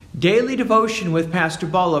Daily Devotion with Pastor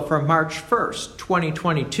Bulla from March 1st,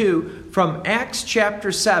 2022, from Acts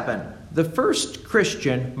chapter 7, the first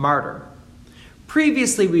Christian martyr.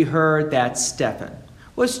 Previously we heard that Stephen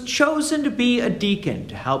was chosen to be a deacon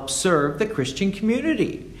to help serve the Christian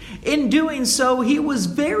community. In doing so, he was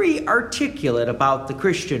very articulate about the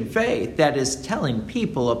Christian faith, that is, telling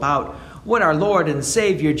people about what our Lord and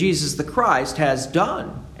Savior Jesus the Christ has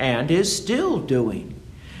done and is still doing.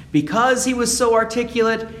 Because he was so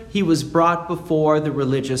articulate, he was brought before the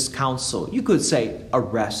religious council. You could say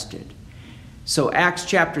arrested. So Acts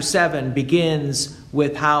chapter 7 begins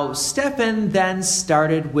with how Stephen then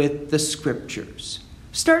started with the scriptures,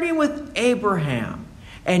 starting with Abraham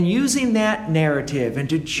and using that narrative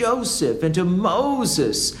into Joseph, into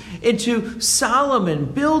Moses, into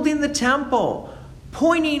Solomon building the temple,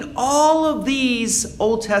 pointing all of these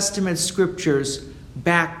Old Testament scriptures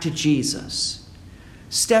back to Jesus.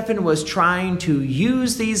 Stephen was trying to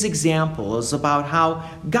use these examples about how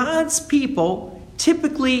God's people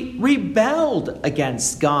typically rebelled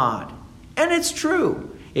against God. And it's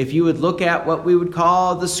true. If you would look at what we would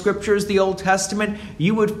call the scriptures, the Old Testament,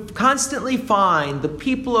 you would constantly find the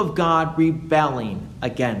people of God rebelling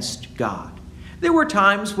against God. There were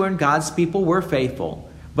times when God's people were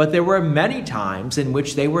faithful, but there were many times in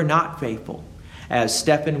which they were not faithful, as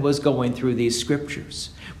Stephen was going through these scriptures.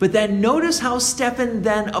 But then notice how Stephen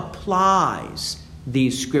then applies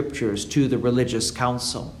these scriptures to the religious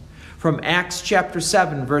council. From Acts chapter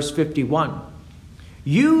 7, verse 51.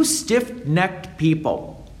 You stiff-necked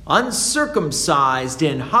people, uncircumcised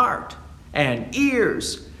in heart and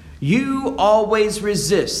ears, you always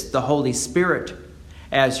resist the Holy Spirit.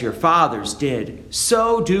 As your fathers did,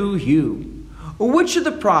 so do you. Which of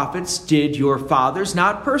the prophets did your fathers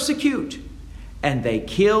not persecute? And they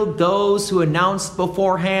killed those who announced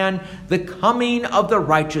beforehand the coming of the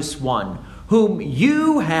righteous one, whom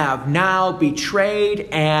you have now betrayed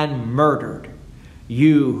and murdered.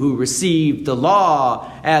 You who received the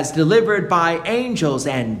law as delivered by angels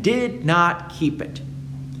and did not keep it.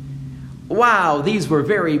 Wow, these were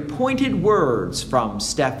very pointed words from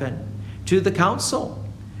Stephen to the council.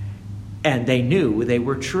 And they knew they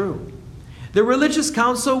were true. The religious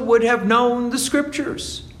council would have known the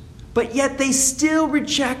scriptures, but yet they still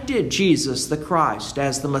rejected Jesus the Christ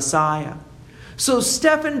as the Messiah. So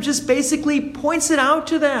Stephen just basically points it out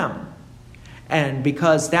to them. And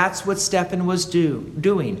because that's what Stephen was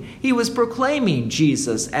doing, he was proclaiming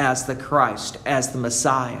Jesus as the Christ, as the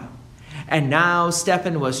Messiah. And now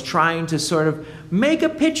Stephen was trying to sort of make a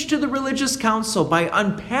pitch to the religious council by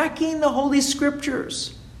unpacking the Holy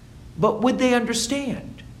Scriptures. But would they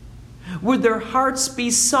understand? Would their hearts be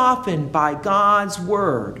softened by God's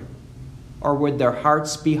word? Or would their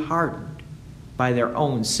hearts be hardened by their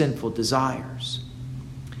own sinful desires?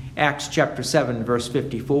 Acts chapter 7, verse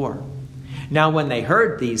 54. Now when they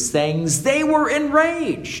heard these things, they were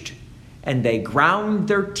enraged, and they ground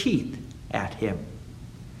their teeth at him.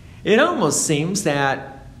 It almost seems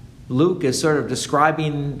that Luke is sort of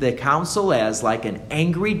describing the council as like an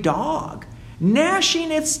angry dog,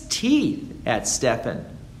 gnashing its teeth at Stephen.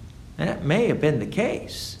 That may have been the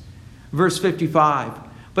case. Verse 55.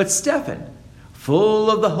 But Stephen, full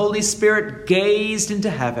of the Holy Spirit, gazed into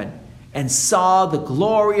heaven and saw the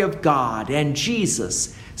glory of God and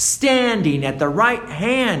Jesus standing at the right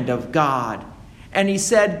hand of God. And he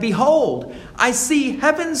said, Behold, I see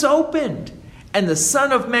heavens opened and the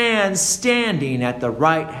Son of Man standing at the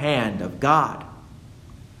right hand of God.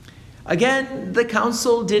 Again, the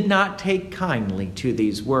council did not take kindly to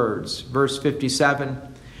these words. Verse 57.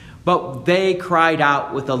 But they cried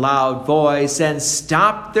out with a loud voice and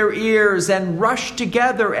stopped their ears and rushed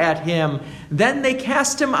together at him. Then they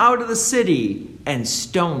cast him out of the city and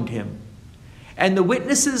stoned him. And the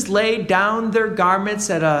witnesses laid down their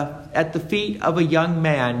garments at the feet of a young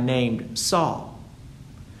man named Saul.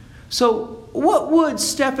 So what would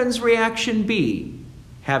Stephen's reaction be,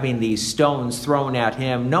 having these stones thrown at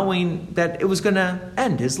him, knowing that it was going to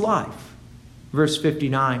end his life? Verse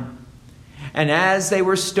 59. And as they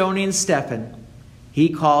were stoning Stephen, he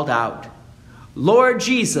called out, Lord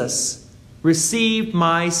Jesus, receive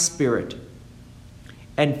my spirit.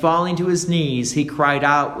 And falling to his knees, he cried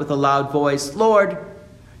out with a loud voice, Lord,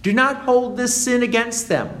 do not hold this sin against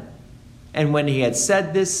them. And when he had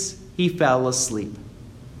said this, he fell asleep.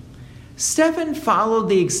 Stephen followed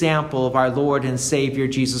the example of our Lord and Savior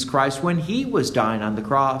Jesus Christ when he was dying on the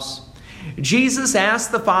cross. Jesus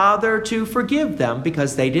asked the Father to forgive them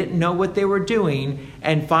because they didn't know what they were doing.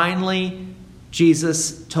 And finally,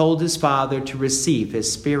 Jesus told his Father to receive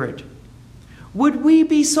his Spirit. Would we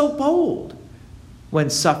be so bold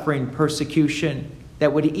when suffering persecution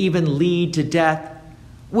that would even lead to death?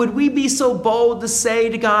 Would we be so bold to say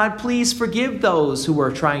to God, please forgive those who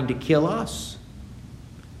are trying to kill us?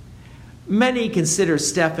 Many consider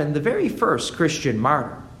Stephen the very first Christian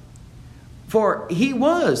martyr, for he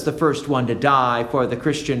was the first one to die for the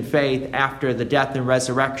Christian faith after the death and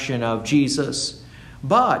resurrection of Jesus.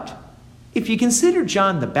 But if you consider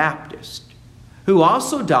John the Baptist, who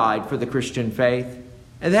also died for the Christian faith,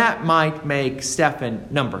 that might make Stephen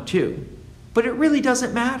number 2. But it really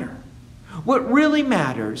doesn't matter. What really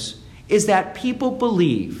matters is that people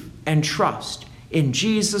believe and trust in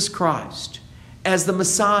Jesus Christ as the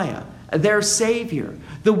Messiah, their Savior,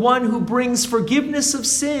 the one who brings forgiveness of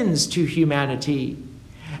sins to humanity.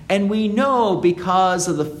 And we know because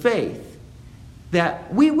of the faith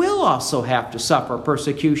that we will also have to suffer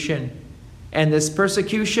persecution, and this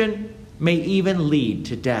persecution may even lead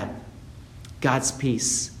to death. God's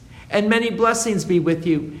peace and many blessings be with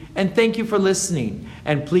you, and thank you for listening.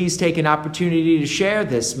 And please take an opportunity to share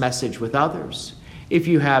this message with others. If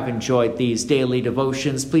you have enjoyed these daily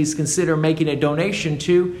devotions, please consider making a donation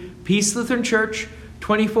to Peace Lutheran Church,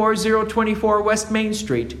 24024 West Main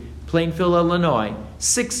Street, Plainfield, Illinois,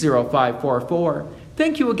 60544.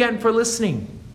 Thank you again for listening.